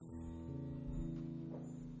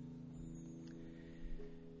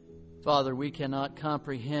Father, we cannot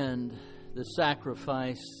comprehend the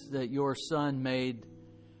sacrifice that your Son made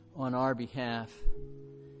on our behalf.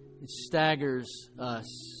 It staggers us.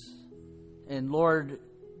 And Lord,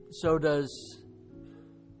 so does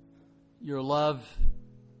your love,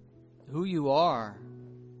 who you are.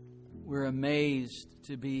 We're amazed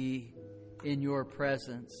to be in your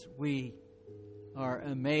presence. We are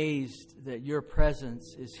amazed that your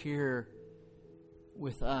presence is here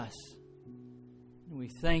with us. We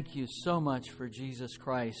thank you so much for Jesus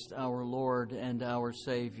Christ, our Lord and our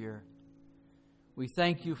Savior. We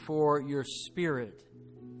thank you for your Spirit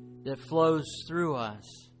that flows through us.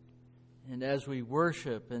 And as we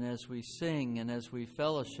worship and as we sing and as we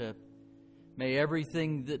fellowship, may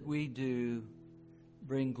everything that we do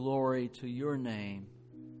bring glory to your name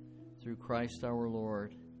through Christ our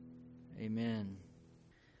Lord. Amen.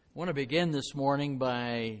 I want to begin this morning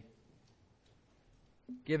by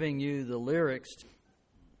giving you the lyrics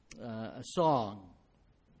a song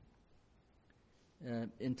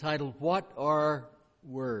entitled, What Are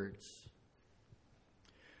Words?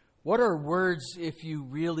 What are words if you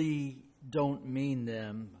really don't mean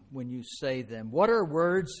them when you say them? What are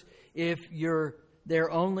words if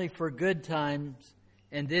they're only for good times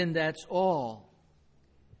and then that's all?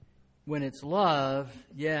 When it's love,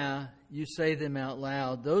 yeah, you say them out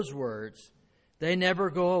loud. Those words, they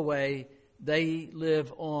never go away. They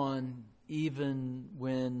live on even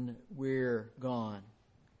when we're gone.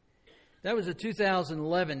 That was a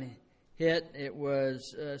 2011 hit. It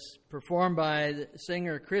was performed by the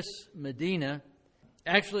singer Chris Medina.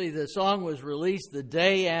 Actually, the song was released the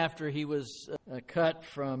day after he was cut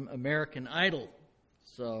from American Idol.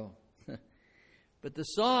 But the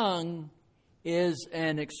song is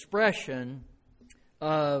an expression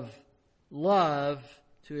of love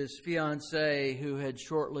to his fiancée, who had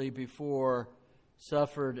shortly before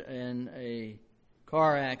suffered in a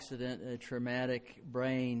car accident, a traumatic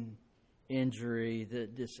brain injury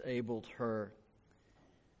that disabled her.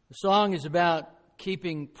 The song is about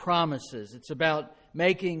keeping promises. It's about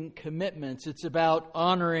making commitments. It's about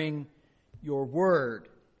honoring your word.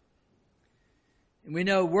 And we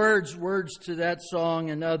know words to that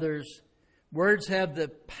song and others, words have the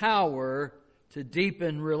power to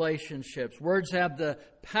deepen relationships. Words have the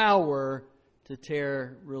power to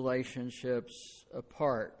tear relationships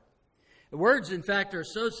apart. The words, in fact, are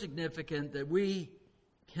so significant that we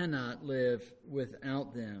cannot live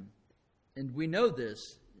without them. And we know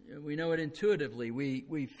this. We know it intuitively.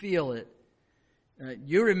 We feel it.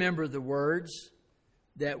 You remember the words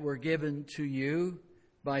that were given to you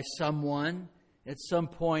by someone at some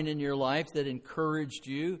point in your life that encouraged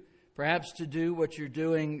you, perhaps to do what you're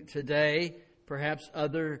doing today, perhaps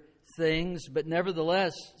other things, but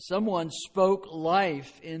nevertheless, someone spoke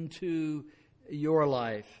life into your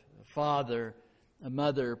life. A father, a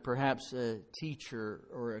mother, perhaps a teacher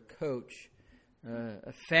or a coach,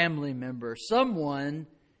 a family member. Someone,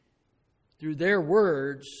 through their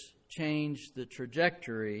words, changed the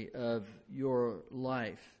trajectory of your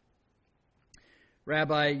life.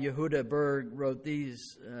 Rabbi Yehuda Berg wrote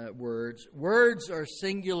these words. Words are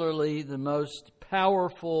singularly the most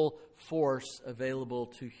powerful force available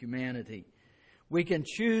to humanity. We can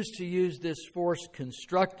choose to use this force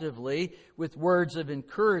constructively with words of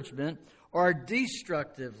encouragement or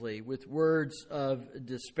destructively with words of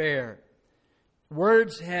despair.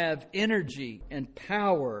 Words have energy and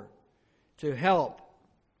power to help,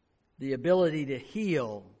 the ability to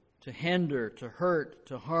heal, to hinder, to hurt,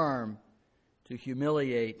 to harm, to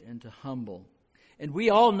humiliate, and to humble. And we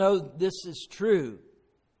all know this is true.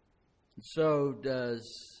 So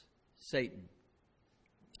does Satan.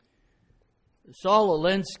 Saul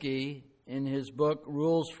Alinsky, in his book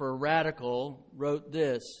Rules for a Radical, wrote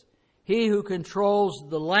this: He who controls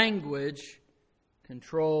the language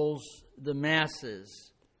controls the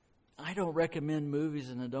masses. I don't recommend movies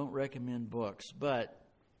and I don't recommend books, but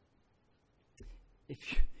if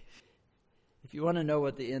you want to know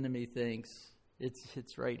what the enemy thinks,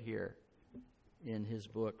 it's right here in his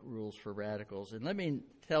book, Rules for Radicals. And let me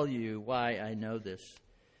tell you why I know this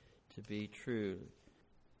to be true.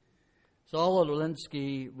 Saul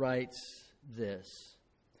Alinsky writes this: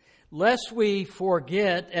 Lest we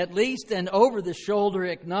forget at least an over-the-shoulder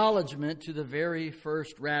acknowledgement to the very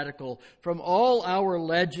first radical from all our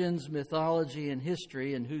legends, mythology, and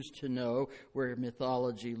history, and who's to know where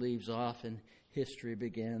mythology leaves off and history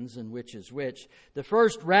begins and which is which. The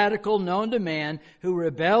first radical known to man who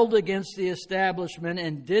rebelled against the establishment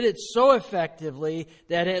and did it so effectively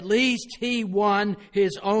that at least he won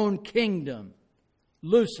his own kingdom.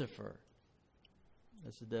 Lucifer.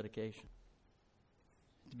 That's the dedication.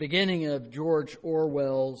 At the beginning of George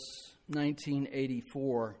Orwell's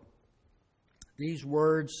 1984, These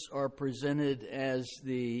words are presented as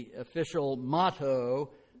the official motto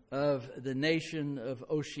of the nation of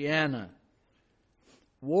Oceania.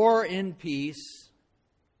 War in peace,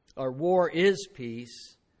 or war is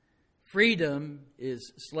peace, freedom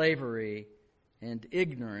is slavery, and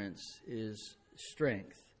ignorance is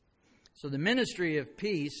strength. So the ministry of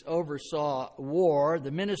peace oversaw war, the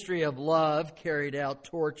ministry of love carried out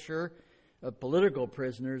torture of political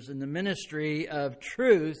prisoners, and the ministry of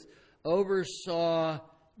truth oversaw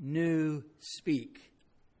New Speak.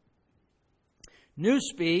 New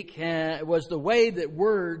Speak was the way that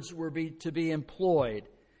words were to be employed,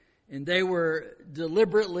 and they were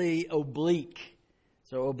deliberately oblique.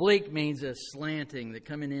 So oblique means a slanting, that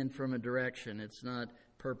coming in from a direction. It's not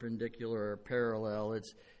perpendicular or parallel.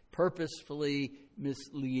 It's purposefully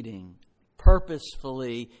misleading,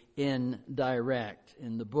 purposefully indirect.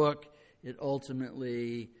 In the book, it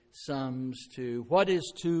ultimately sums to, what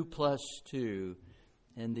is 2 plus 2?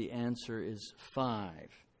 And the answer is 5.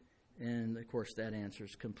 And, of course, that answer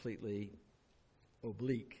is completely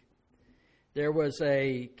oblique. There was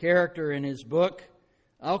a character in his book,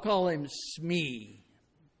 I'll call him Smee.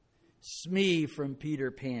 Smee from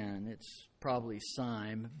Peter Pan. It's probably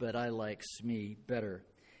Syme, but I like Smee better.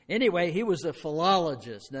 Anyway, he was a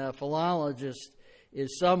philologist. Now, a philologist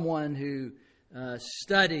is someone who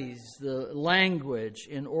studies the language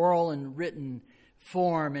in oral and written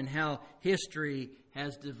form and how history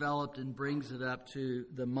has developed and brings it up to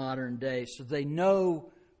the modern day. So they know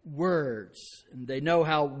words, and they know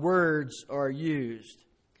how words are used.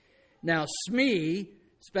 Now, Smee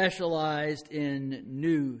specialized in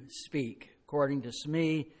New Speak. According to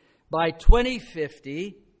Smee, by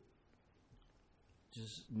 2050, which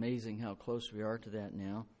is amazing how close we are to that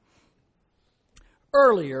now,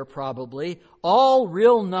 earlier probably, all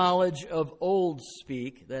real knowledge of Old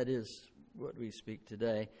Speak, that is what we speak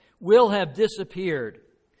today, will have disappeared.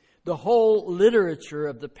 The whole literature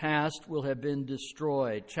of the past will have been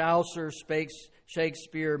destroyed. Chaucer,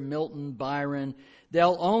 Shakespeare, Milton, Byron,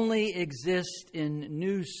 they'll only exist in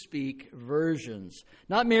New Speak versions.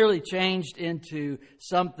 Not merely changed into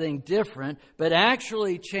something different, but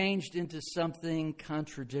actually changed into something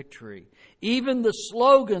contradictory. Even the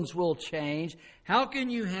slogans will change. How can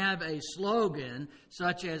you have a slogan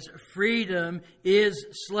such as freedom is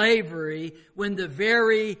slavery when the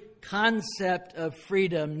very concept of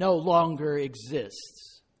freedom no longer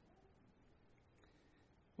exists?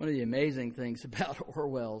 One of the amazing things about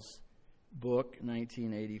Orwell's book,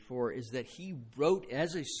 1984, is that he wrote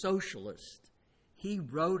as a socialist. He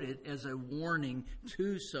wrote it as a warning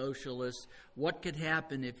to socialists what could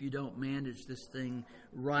happen if you don't manage this thing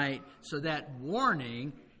right. So that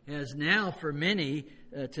warning has now, for many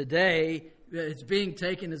today, it's being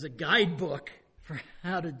taken as a guidebook for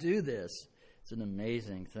how to do this. It's an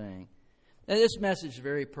amazing thing. And this message is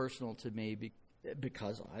very personal to me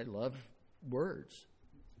because I love words.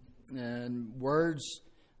 And words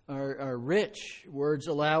are rich. Words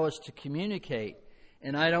allow us to communicate.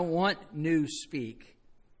 And I don't want New Speak.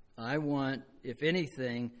 I want, if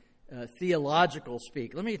anything, theological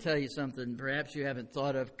speak. Let me tell you something perhaps you haven't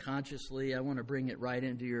thought of consciously. I want to bring it right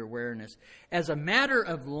into your awareness. As a matter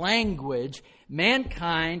of language,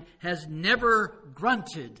 mankind has never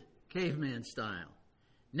grunted caveman style.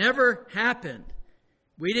 Never happened.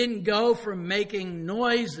 We didn't go from making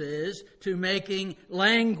noises to making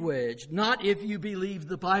language. Not if you believe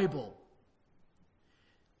the Bible.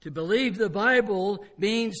 To believe the Bible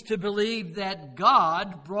means to believe that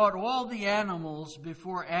God brought all the animals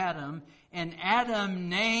before Adam, and Adam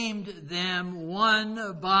named them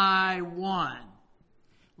one by one.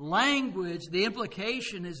 Language, the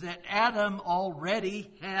implication is that Adam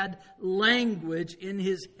already had language in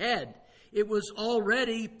his head. It was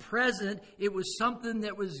already present. It was something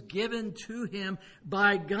that was given to him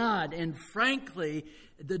by God. And frankly,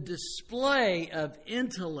 the display of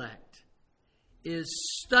intellect is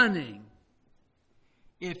stunning.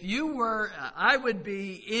 If you were, I would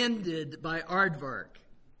be ended by aardvark.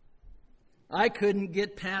 I couldn't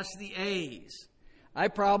get past the A's. I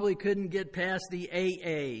probably couldn't get past the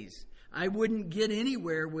AA's. I wouldn't get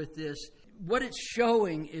anywhere with this. What it's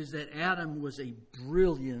showing is that Adam was a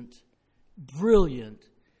brilliant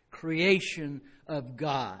creation of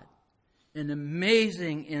God. An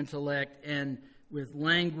amazing intellect and with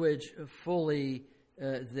language fully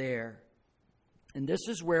there. And this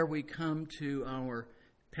is where we come to our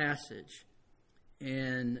passage.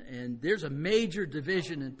 And there's a major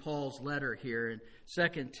division in Paul's letter here in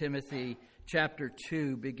 2 Timothy chapter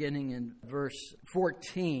 2, beginning in verse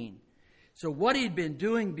 14. So what he'd been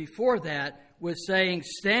doing before that was saying,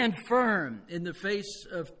 stand firm in the face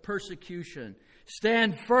of persecution.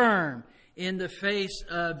 Stand firm in the face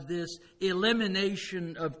of this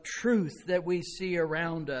elimination of truth that we see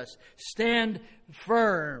around us. Stand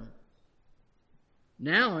firm.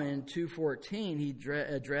 Now in 2:14, he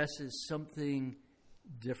addresses something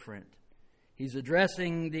different. He's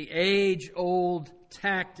addressing the age-old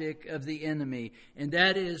tactic of the enemy, and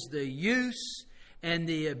that is the use and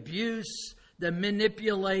the abuse, the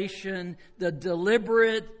manipulation, the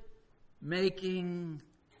deliberate making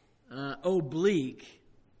oblique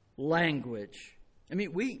language. I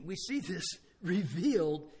mean, we see this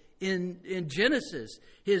revealed in Genesis.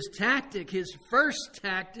 His tactic, his first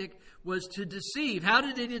tactic, was to deceive. How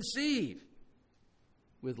did he deceive?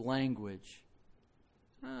 With language.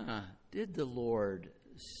 Did the Lord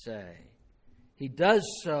say? He does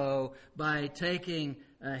so by taking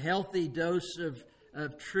a healthy dose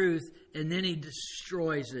of truth, and then he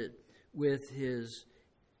destroys it with his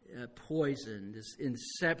poison, this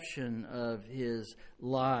inception of his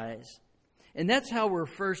lies. And that's how we're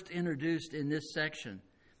first introduced in this section.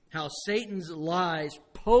 How Satan's lies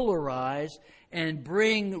polarize and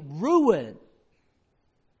bring ruin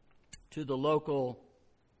to the local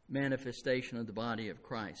manifestation of the body of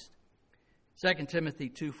Christ. 2 Timothy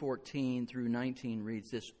 2:14 through 19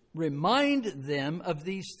 reads this: "Remind them of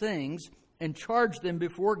these things and charge them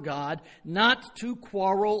before God not to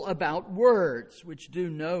quarrel about words, which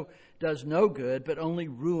does no good, but only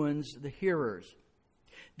ruins the hearers.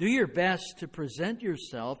 Do your best to present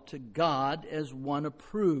yourself to God as one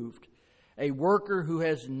approved, a worker who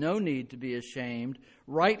has no need to be ashamed,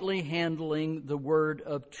 rightly handling the word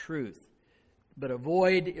of truth. But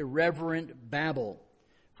avoid irreverent babble,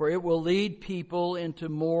 for it will lead people into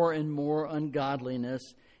more and more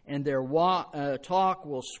ungodliness, and their talk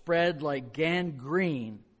will spread like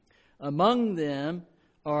gangrene. Among them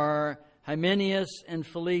are Hymenaeus and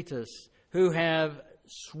Philetus, who have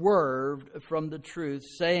swerved from the truth,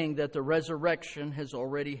 saying that the resurrection has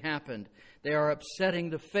already happened. They are upsetting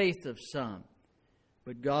the faith of some.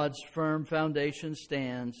 But God's firm foundation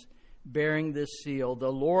stands, bearing this seal: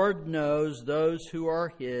 the Lord knows those who are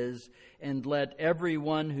His, and let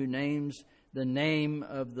everyone who names the name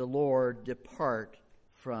of the Lord depart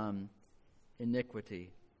from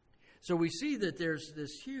iniquity." So we see that there's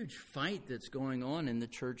this huge fight that's going on in the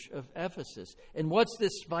church of Ephesus. And what's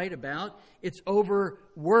this fight about? It's over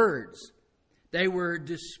words. They were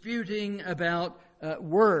disputing about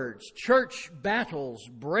words. Church battles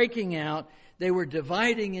breaking out. They were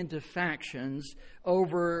dividing into factions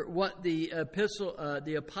over what the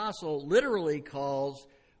apostle literally calls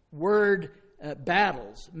word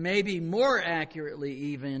battles. Maybe more accurately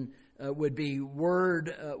even would be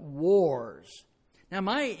word wars. Now,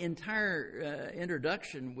 my entire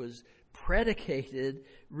introduction was predicated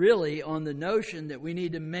really on the notion that we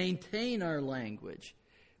need to maintain our language.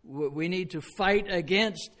 We need to fight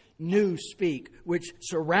against newspeak, which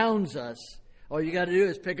surrounds us. All you got to do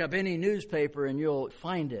is pick up any newspaper and you'll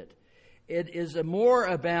find it. It is more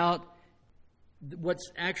about what's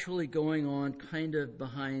actually going on kind of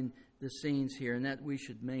behind the scenes here, and that we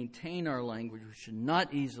should maintain our language. We should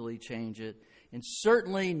not easily change it, and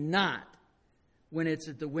certainly not when it's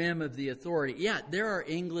at the whim of the authority. Yeah, there are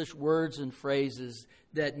English words and phrases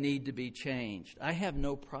that need to be changed. I have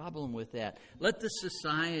no problem with that. Let the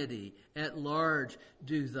society at large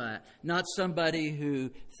do that, not somebody who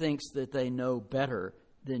thinks that they know better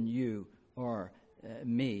than you or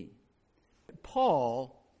me.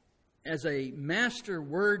 Paul, as a master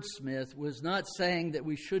wordsmith, was not saying that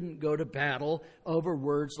we shouldn't go to battle over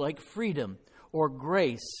words like freedom or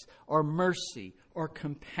grace or mercy or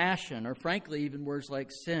compassion, or frankly, even words like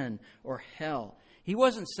sin or hell. He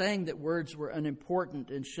wasn't saying that words were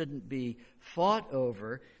unimportant and shouldn't be fought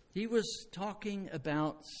over. He was talking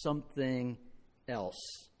about something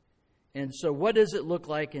else. And so what does it look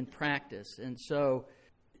like in practice? And so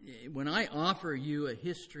when I offer you a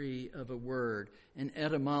history of a word, an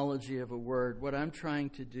etymology of a word, what I'm trying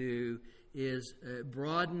to do is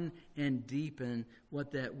broaden and deepen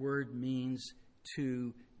what that word means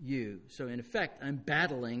to you. So in effect, I'm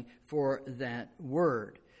battling for that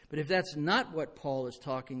word. But if that's not what Paul is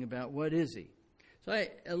talking about, what is he? So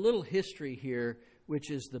a little history here, which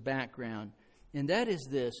is the background. And that is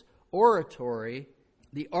this: oratory,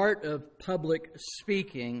 the art of public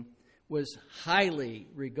speaking, was highly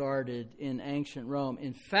regarded in ancient Rome.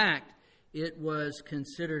 In fact, it was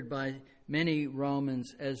considered by many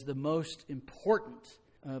Romans as the most important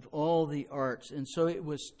of all the arts. And so it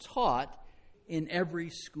was taught in every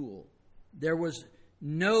school. There was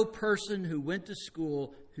no person who went to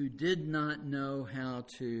school who did not know how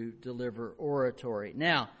to deliver oratory.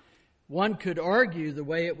 Now, one could argue the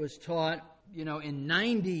way it was taught, in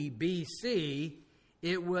 90 BC,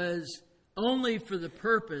 it was only for the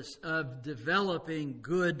purpose of developing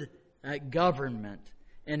good government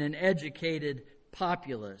and an educated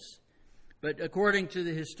populace. But according to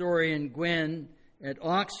the historian Gwynn at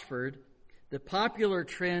Oxford, the popular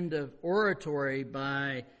trend of oratory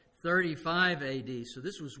by 35 AD, so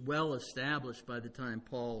this was well established by the time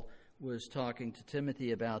Paul was talking to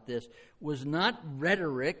Timothy about this, was not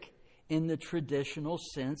rhetoric in the traditional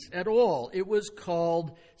sense at all. It was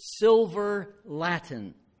called Silver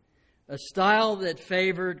Latin, a style that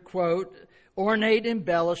favored, quote, ornate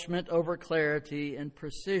embellishment over clarity and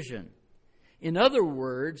precision. In other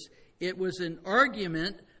words, it was an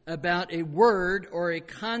argument about a word or a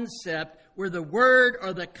concept where the word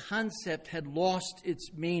or the concept had lost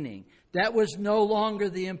its meaning. That was no longer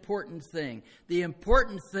the important thing. The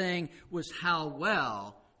important thing was how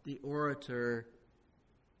well the orator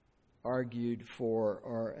argued for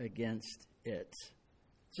or against it.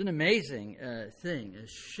 It's an amazing thing, a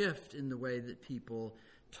shift in the way that people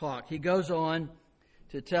talk. He goes on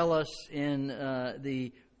to tell us in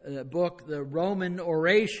the book, The Roman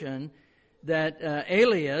Oration, that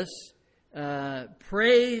Aelius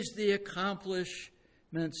praised the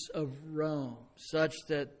accomplishments of Rome, such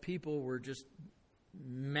that people were just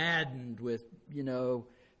maddened with,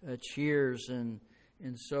 cheers and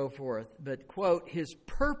so forth. But, quote, his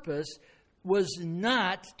purpose was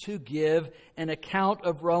not to give an account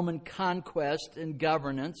of Roman conquest and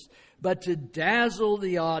governance, but to dazzle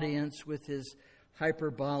the audience with his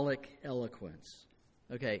hyperbolic eloquence.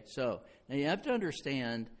 Okay, so now you have to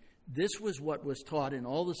understand, this was what was taught in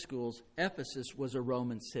all the schools. Ephesus was a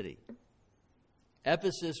Roman city.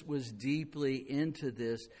 Ephesus was deeply into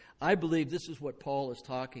this. I believe this is what Paul is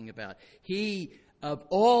talking about. He, of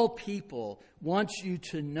all people, wants you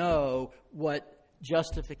to know what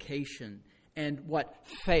justification and what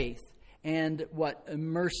faith and what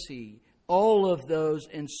mercy, all of those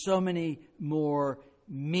and so many more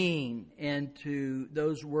mean, and to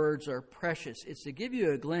those words are precious. It's to give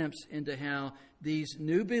you a glimpse into how these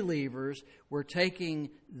new believers were taking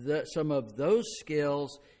some of those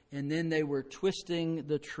skills and then they were twisting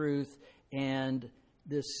the truth, and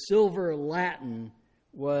this Silver Latin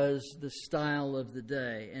was the style of the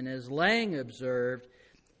day. And as Lang observed,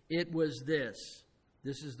 it was this.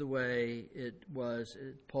 This is the way it was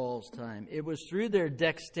at Paul's time. It was through their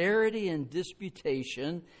dexterity and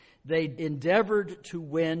disputation they endeavored to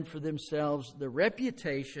win for themselves the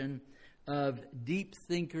reputation of deep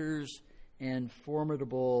thinkers and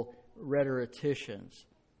formidable rhetoricians.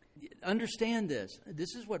 Understand this.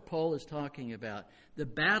 This is what Paul is talking about. The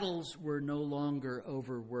battles were no longer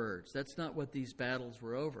over words. That's not what these battles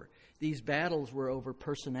were over. These battles were over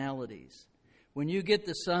personalities. When you get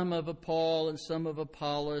the some of a Paul and some of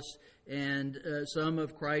Apollos and some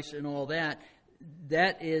of Christ and all that,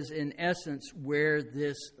 that is in essence where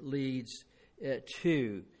this leads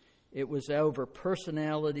to. It was over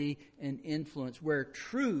personality and influence, where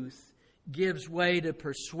truth gives way to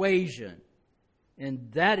persuasion.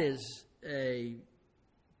 And that is a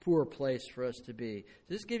poor place for us to be.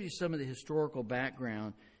 This gives you some of the historical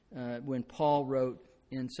background when Paul wrote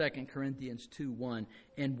in 2 Corinthians 2:1,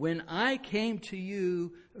 and when I came to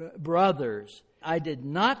you, brothers, I did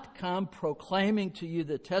not come proclaiming to you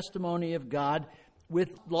the testimony of God with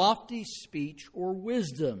lofty speech or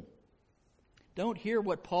wisdom. Don't hear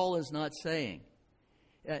what Paul is not saying.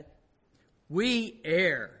 We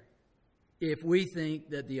err if we think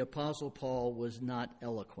that the Apostle Paul was not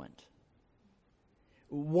eloquent.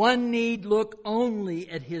 One need look only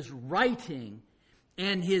at his writing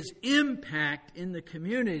and his impact in the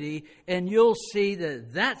community, and you'll see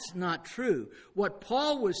that that's not true. What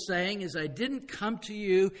Paul was saying is, I didn't come to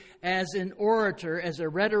you as an orator, as a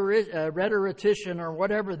rhetorician, or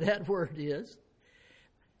whatever that word is.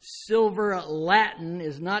 Silver Latin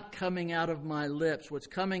is not coming out of my lips. What's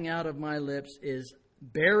coming out of my lips is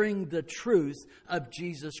bearing the truth of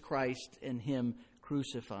Jesus Christ and Him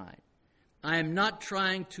crucified. I am not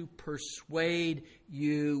trying to persuade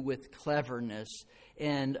you with cleverness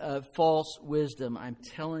and false wisdom. I'm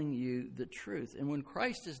telling you the truth. And when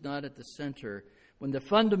Christ is not at the center, when the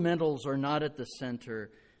fundamentals are not at the center,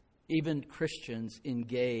 even Christians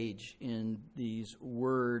engage in these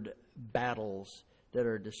word battles that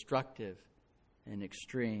are destructive and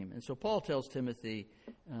extreme. And so Paul tells Timothy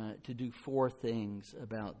to do 4 things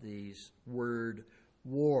about these word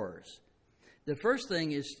wars. The first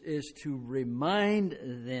thing is to remind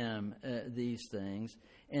them these things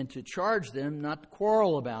and to charge them not to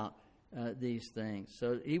quarrel about these things.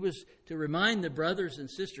 So he was to remind the brothers and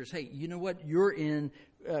sisters, hey, you know what? You're in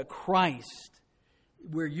Christ.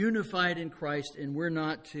 we're unified in Christ, and we're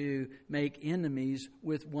not to make enemies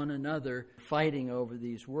with one another fighting over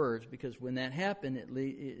these words, because when that happens,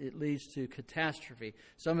 it leads to catastrophe.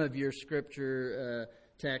 Some of your scripture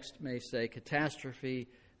text may say catastrophe.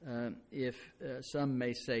 Some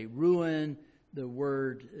may say ruin, the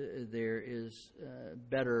word there is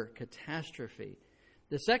better catastrophe.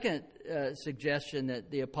 The second suggestion that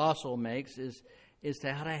the apostle makes is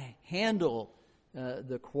to how to handle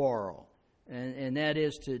the quarrel. And that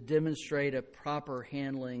is to demonstrate a proper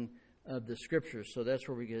handling of the Scriptures. So that's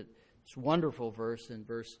where we get this wonderful verse in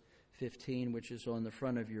verse 15, which is on the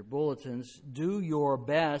front of your bulletins. Do your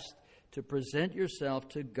best to present yourself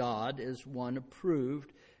to God as one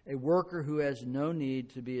approved, a worker who has no need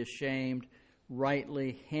to be ashamed,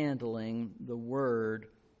 rightly handling the word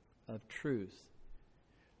of truth.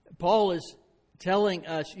 Paul is telling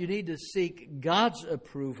us you need to seek God's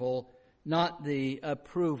approval, not the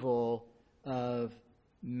approval of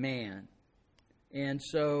man. And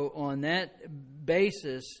so on that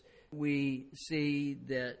basis, we see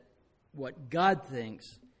that what God thinks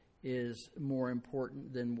is more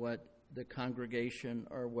important than what the congregation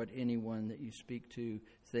or what anyone that you speak to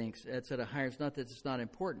thinks. That's at a higher. It's not that it's not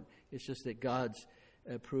important. It's just that God's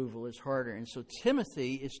approval is harder. And so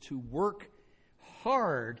Timothy is to work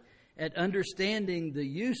hard at understanding the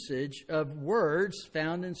usage of words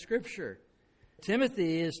found in Scripture.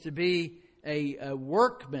 Timothy is to be a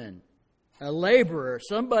workman, a laborer,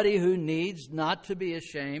 somebody who needs not to be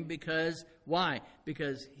ashamed. Because, why?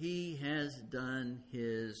 Because he has done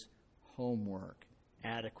his homework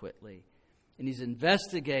adequately. And he's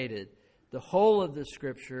investigated the whole of the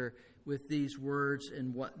Scripture with these words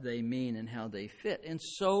and what they mean and how they fit. And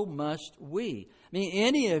so must we. I mean,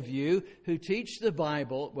 any of you who teach the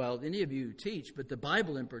Bible, well, any of you who teach, but the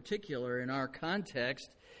Bible in particular in our context,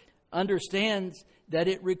 understands that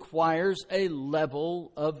it requires a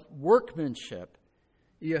level of workmanship.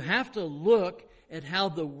 You have to look at how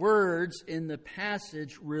the words in the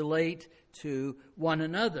passage relate to one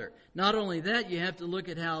another. Not only that, you have to look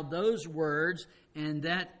at how those words and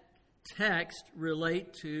that text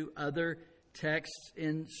relate to other texts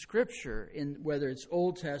in Scripture, in whether it's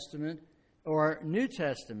Old Testament or New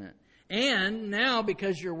Testament. And now,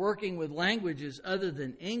 because you're working with languages other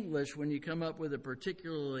than English, when you come up with a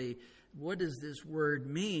particularly, what does this word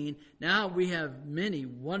mean? Now we have many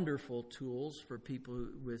wonderful tools for people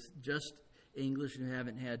with just English who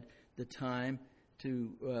haven't had the time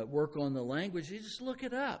to work on the language. You just look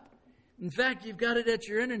it up. In fact, you've got it at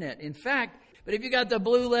your internet. In fact, but if you got the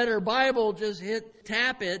Blue Letter Bible, just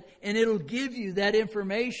tap it, and it'll give you that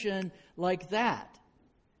information like that.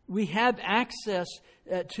 We have access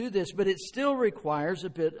to this, but it still requires a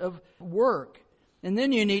bit of work. And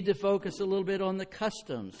then you need to focus a little bit on the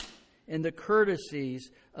customs and the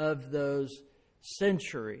courtesies of those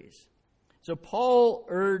centuries. So Paul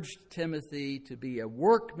urged Timothy to be a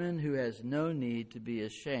workman who has no need to be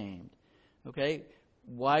ashamed. Okay?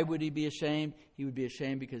 Why would he be ashamed? He would be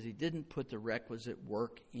ashamed because he didn't put the requisite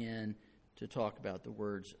work in to talk about the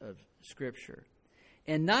words of Scripture.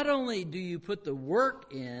 And not only do you put the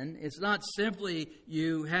work in, it's not simply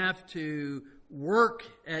you have to work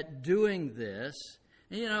at doing this.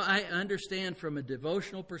 And, you know, I understand from a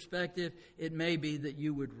devotional perspective, it may be that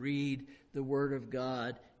you would read the Word of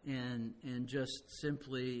God and just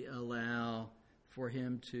simply allow for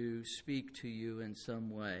Him to speak to you in some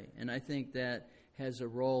way. And I think that has a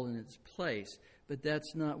role in its place. But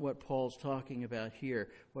that's not what Paul's talking about here.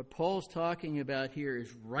 What Paul's talking about here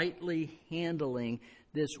is rightly handling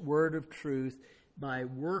this word of truth by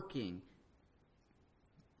working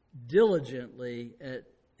diligently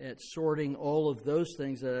at sorting all of those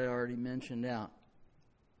things that I already mentioned out.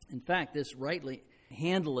 In fact, this rightly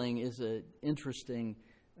handling is an interesting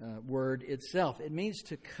word itself. It means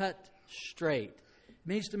to cut straight. It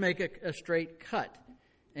means to make a straight cut.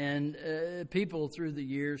 And people through the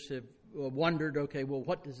years have wondered, okay, well,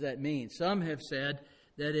 what does that mean? Some have said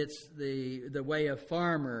that it's the way a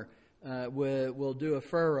farmer will do a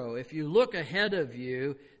furrow. If you look ahead of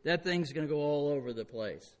you, that thing's going to go all over the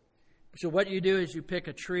place. So what you do is you pick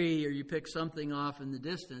a tree or you pick something off in the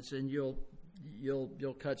distance, and you'll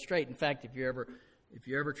cut straight. In fact, if you're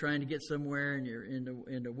ever trying to get somewhere and you're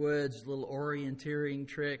in the woods, a little orienteering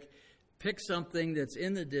trick, pick something that's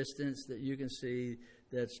in the distance that you can see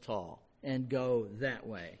that's tall and go that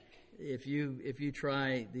way. If you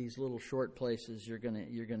try these little short places, you're gonna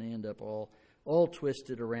end up all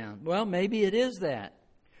twisted around. Well, maybe it is that,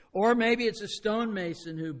 or maybe it's a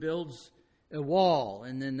stonemason who builds a wall,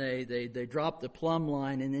 and then they drop the plumb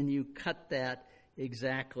line, and then you cut that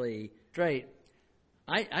exactly straight.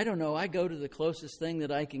 I don't know. I go to the closest thing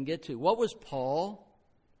that I can get to. What was Paul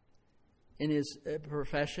in his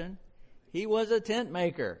profession? He was a tent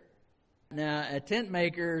maker. Now, a tent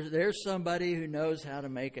maker, there's somebody who knows how to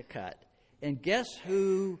make a cut. And guess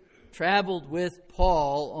who traveled with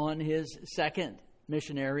Paul on his second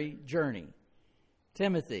missionary journey?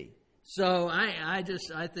 Timothy. So I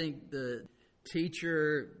think the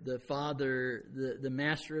teacher, the father, the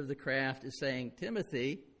master of the craft is saying,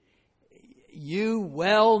 Timothy, you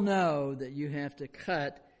well know that you have to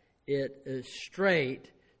cut it straight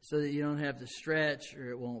so that you don't have to stretch or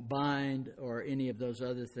it won't bind or any of those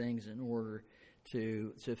other things in order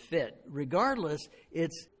to fit. Regardless,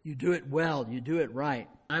 it's you do it well, you do it right.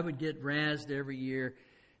 I would get razzed every year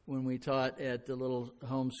when we taught at the little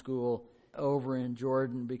homeschool over in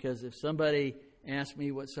Jordan, because if somebody asked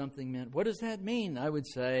me what something meant, what does that mean? I would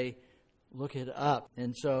say, look it up.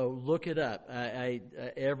 And so look it up. I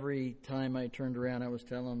every time I turned around, I was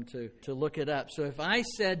telling them to look it up. So if I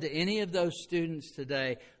said to any of those students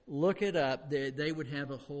today, look it up, they would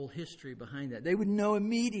have a whole history behind that. They would know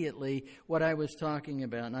immediately what I was talking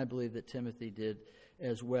about, and I believe that Timothy did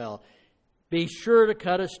as well. Be sure to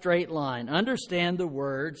cut a straight line. Understand the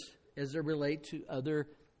words as they relate to other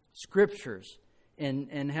scriptures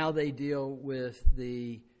and how they deal with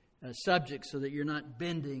the subject, so that you're not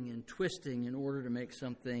bending and twisting in order to make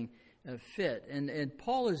something fit. And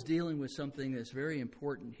Paul is dealing with something that's very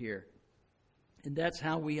important here. And that's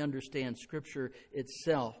how we understand Scripture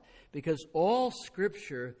itself. Because all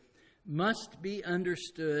Scripture must be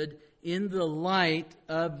understood in the light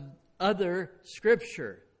of other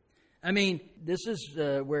Scripture. I mean, this is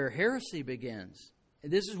where heresy begins.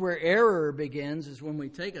 This is where error begins, is when we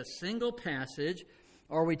take a single passage,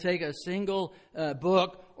 or we take a single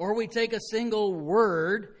book, or we take a single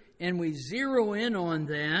word, and we zero in on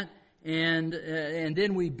that, and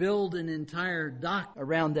then we build an entire doctrine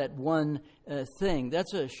around that one thing.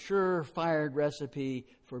 That's a surefire recipe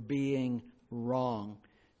for being wrong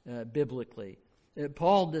biblically.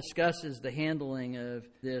 Paul discusses the handling of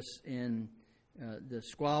this in the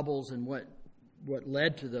squabbles and what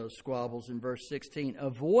led to those squabbles in verse 16.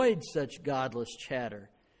 Avoid such godless chatter,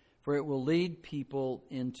 for it will lead people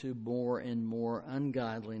into more and more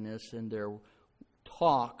ungodliness, and their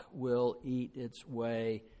talk will eat its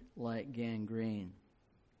way like gangrene.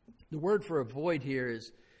 The word for avoid here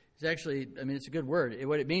is actually, it's a good word.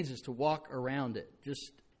 What it means is to walk around it.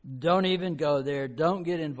 Just don't even go there. Don't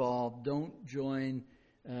get involved. Don't join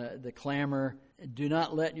the clamor. Do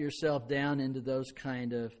not let yourself down into those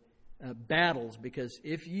kind of battles, because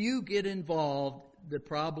if you get involved, the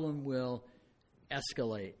problem will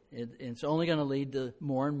escalate. It's only going to lead to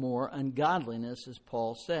more and more ungodliness, as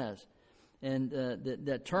Paul says. And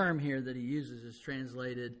that term here that he uses is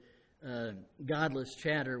translated godless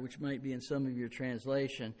chatter, which might be in some of your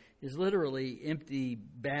translation, is literally empty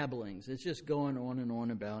babblings. It's just going on and on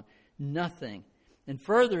about nothing. And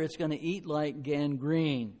further, it's going to eat like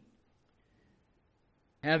gangrene.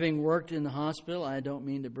 Having worked in the hospital, I don't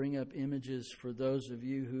mean to bring up images for those of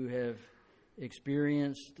you who have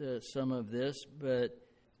experienced some of this, but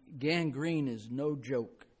gangrene is no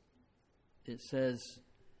joke. It says,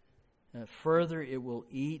 further, it will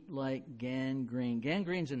eat like gangrene.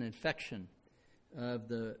 Gangrene's an infection of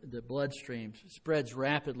the bloodstream. It spreads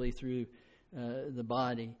rapidly through the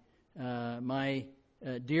body. My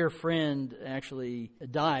dear friend actually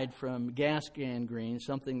died from gas gangrene,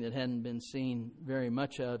 something that hadn't been seen very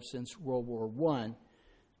much of since World War I.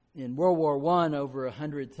 In World War I, over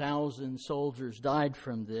 100,000 soldiers died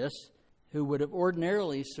from this, who would have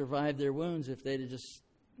ordinarily survived their wounds if they'd have just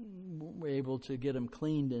were able to get them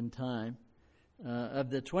cleaned in time. Of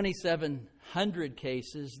the 2,700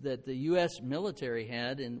 cases that the U.S. military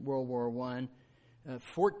had in World War I,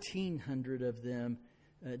 1,400 of them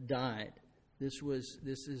died. This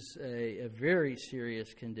is a very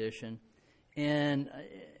serious condition, and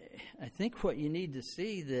I think what you need to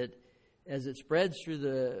see that as it spreads through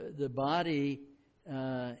the body,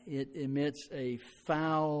 it emits a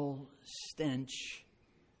foul stench,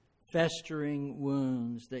 festering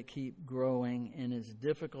wounds that keep growing, and is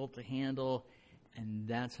difficult to handle, and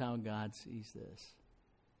that's how God sees this.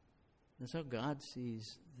 That's how God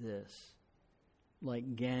sees this.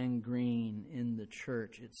 Like gangrene in the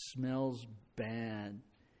church. It smells bad.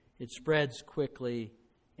 It spreads quickly.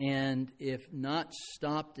 And if not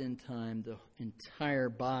stopped in time, the entire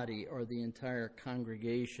body or the entire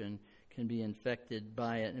congregation can be infected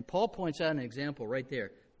by it. And Paul points out an example right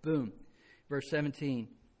there. Boom. Verse 17.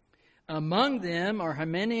 Among them are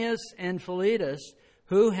Hymenaeus and Philetus,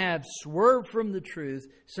 who have swerved from the truth,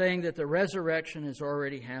 saying that the resurrection has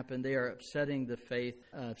already happened. They are upsetting the faith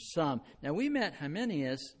of some. Now, we met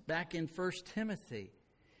Hymenaeus back in 1 Timothy.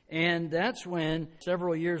 And that's when,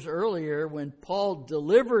 several years earlier, when Paul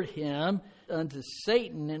delivered him unto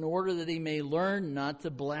Satan in order that he may learn not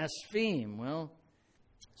to blaspheme. Well,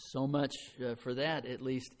 so much for that, at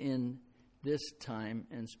least in this time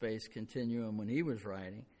and space continuum when he was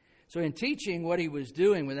writing. So in teaching what he was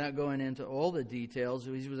doing, without going into all the details,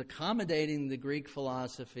 he was accommodating the Greek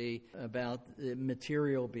philosophy about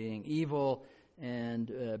material being evil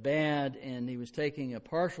and bad, and he was taking a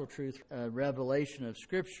partial truth, revelation of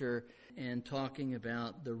Scripture, and talking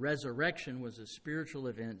about the resurrection was a spiritual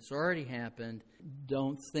event. It's already happened.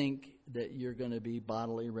 Don't think that you're going to be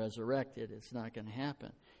bodily resurrected. It's not going to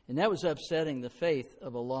happen. And that was upsetting the faith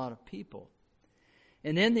of a lot of people.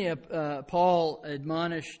 And then Paul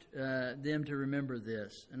admonished them to remember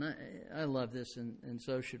this. And I love this, and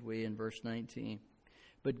so should we, in verse 19.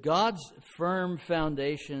 But God's firm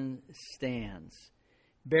foundation stands.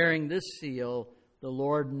 Bearing this seal, the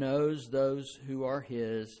Lord knows those who are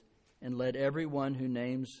His, and let everyone who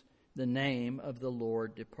names the name of the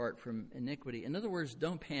Lord depart from iniquity. In other words,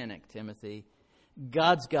 don't panic, Timothy.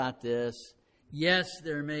 God's got this. Yes,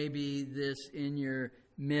 there may be this in your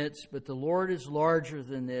midst, but the Lord is larger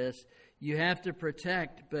than this. You have to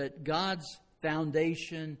protect, but God's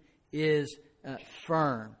foundation is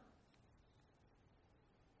firm.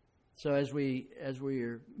 So as we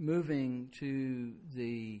are moving to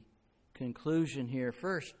the conclusion here,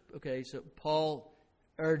 first, okay, so Paul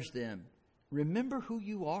urged them, remember who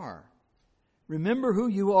you are. Remember who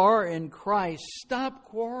you are in Christ. Stop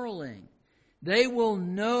quarreling. They will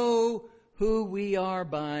know who we are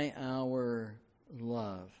by our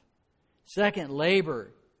love. Second,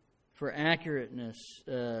 labor for accurateness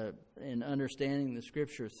in understanding the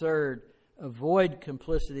Scripture. Third, avoid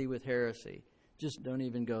complicity with heresy. Just don't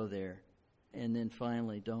even go there. And then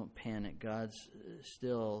finally, don't panic. God's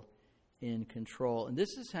still in control. And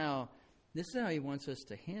this is how He wants us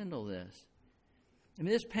to handle this. I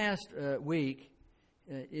mean, this past week,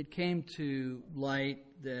 it came to light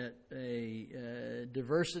that a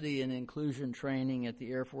diversity and inclusion training at the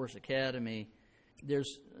Air Force Academy,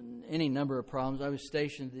 there's any number of problems. I was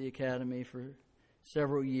stationed at the Academy for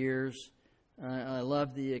several years. I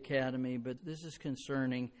love the Academy, but this is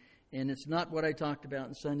concerning. And it's not what I talked about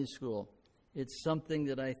in Sunday school. It's something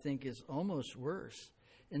that I think is almost worse.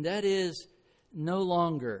 And that is no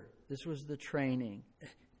longer, this was the training,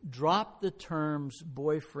 drop the terms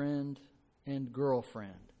boyfriend and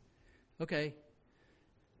girlfriend. Okay.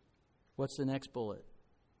 What's the next bullet?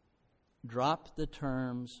 Drop the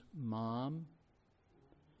terms mom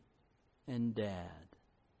and dad.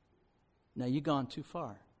 Now you've gone too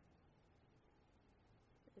far.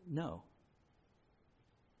 No.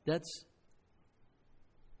 That's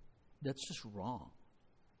just wrong.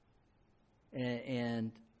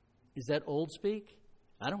 And is that old speak?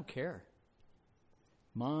 I don't care.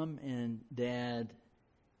 Mom and dad,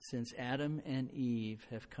 since Adam and Eve,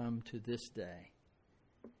 have come to this day.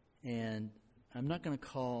 And I'm not going to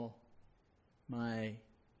call my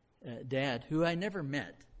dad, who I never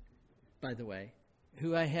met, by the way,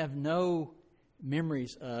 who I have no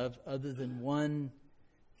memories of other than one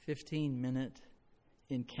 15-minute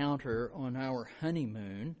encounter on our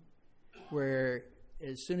honeymoon, where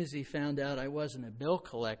as soon as he found out I wasn't a bill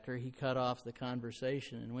collector, he cut off the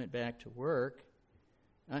conversation and went back to work.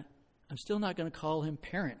 I'm still not going to call him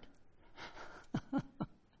parent.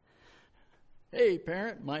 Hey,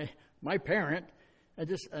 parent, my parent.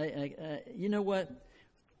 You know what?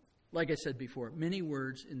 Like I said before, many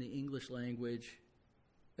words in the English language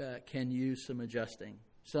can use some adjusting.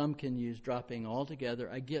 Some can use dropping altogether.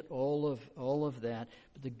 I get all of that,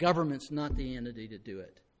 but the government's not the entity to do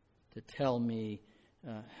it, to tell me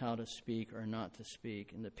how to speak or not to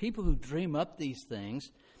speak. And the people who dream up these things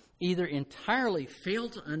either entirely fail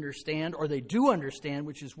to understand, or they do understand,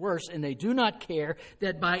 which is worse, and they do not care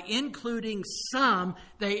that by including some,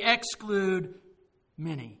 they exclude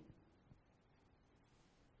many.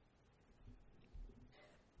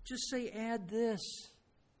 Just say, add this.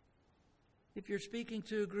 If you're speaking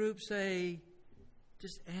to a group, say,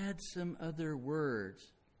 just add some other words.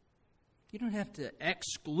 You don't have to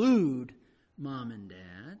exclude mom and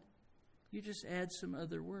dad. You just add some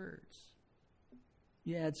other words.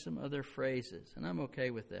 You add some other phrases. And I'm okay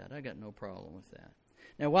with that. I got no problem with that.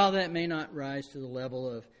 Now, while that may not rise to the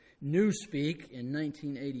level of Newspeak in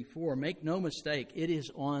 1984, make no mistake, it is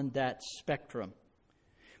on that spectrum.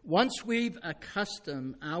 Once we've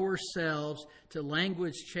accustomed ourselves to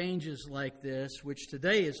language changes like this, which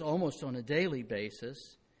today is almost on a daily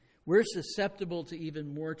basis, we're susceptible to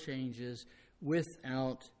even more changes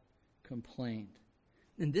without complaint.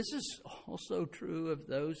 And this is also true of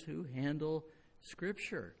those who handle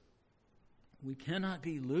Scripture. We cannot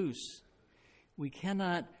be loose. We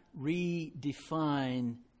cannot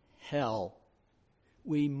redefine hell.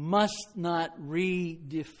 We must not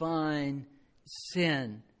redefine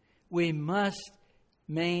sin. We must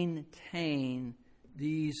maintain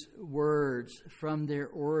these words from their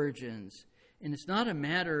origins. And it's not a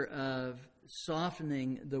matter of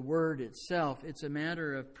softening the word itself. It's a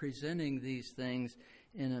matter of presenting these things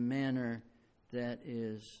in a manner that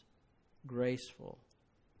is graceful.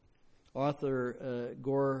 Author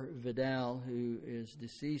Gore Vidal, who is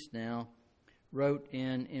deceased now, wrote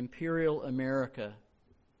in Imperial America,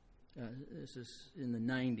 this is in the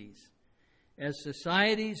 90s, as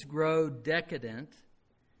societies grow decadent,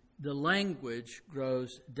 the language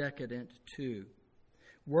grows decadent too.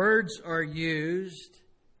 Words are used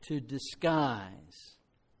to disguise,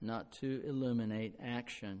 not to illuminate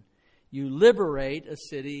action. You liberate a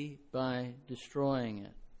city by destroying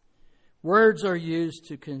it. Words are used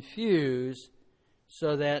to confuse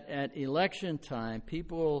so that at election time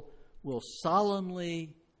people will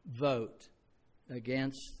solemnly vote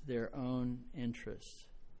against their own interests.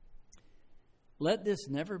 Let this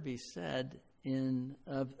never be said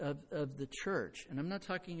of the church. And I'm not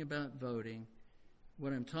talking about voting.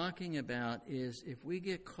 What I'm talking about is if we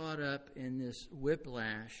get caught up in this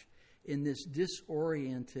whiplash, in this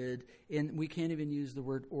disoriented, and we can't even use the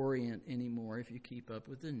word orient anymore if you keep up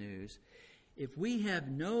with the news. If we have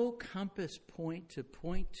no compass point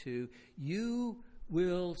to, you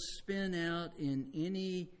will spin out in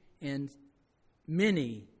any and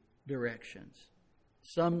many directions,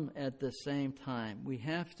 some at the same time. We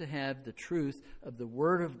have to have the truth of the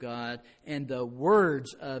Word of God and the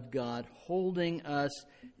words of God holding us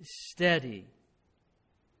steady.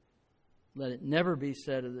 Let it never be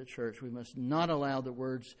said of the church, we must not allow the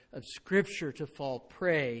words of Scripture to fall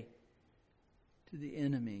prey to the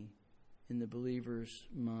enemy in the believers'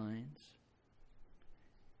 minds.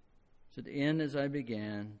 So to end as I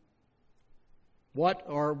began, what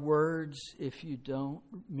are words if you don't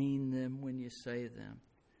mean them when you say them?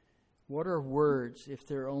 What are words if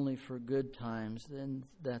they're only for good times? Then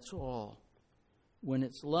that's all. When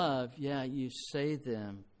it's love, you say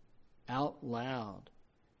them out loud.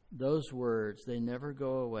 Those words, they never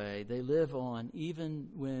go away. They live on even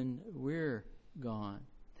when we're gone.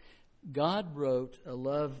 God wrote a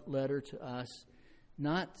love letter to us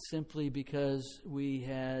not simply because we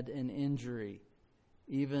had an injury,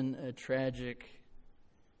 even a traumatic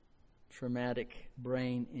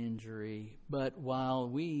brain injury, but while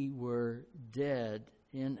we were dead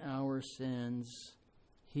in our sins,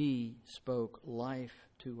 He spoke life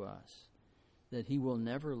to us, that He will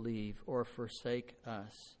never leave or forsake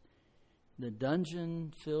us. The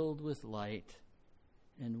dungeon filled with light,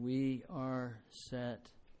 and we are set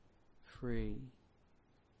free.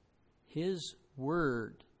 His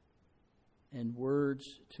word and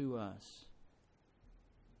words to us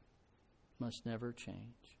must never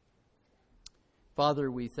change. Father,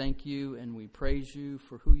 we thank you and we praise you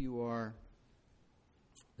for who you are,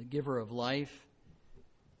 the giver of life,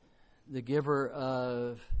 the giver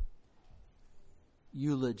of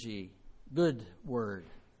eulogy, good word.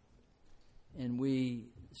 And we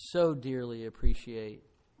so dearly appreciate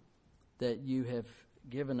that you have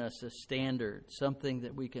given us a standard, something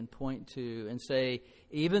that we can point to and say,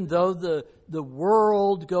 even though the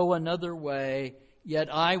world go another way,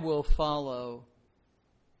 yet I will follow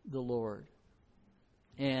the Lord.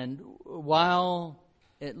 And while,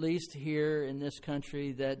 at least here in this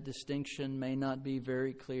country, that distinction may not be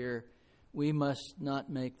very clear, we must not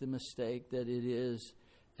make the mistake that it is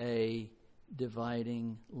a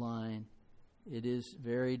dividing line. It is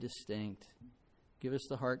very distinct. Give us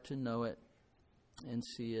the heart to know it and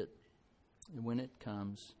see it, and when it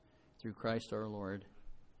comes, through Christ our Lord.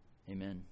 Amen.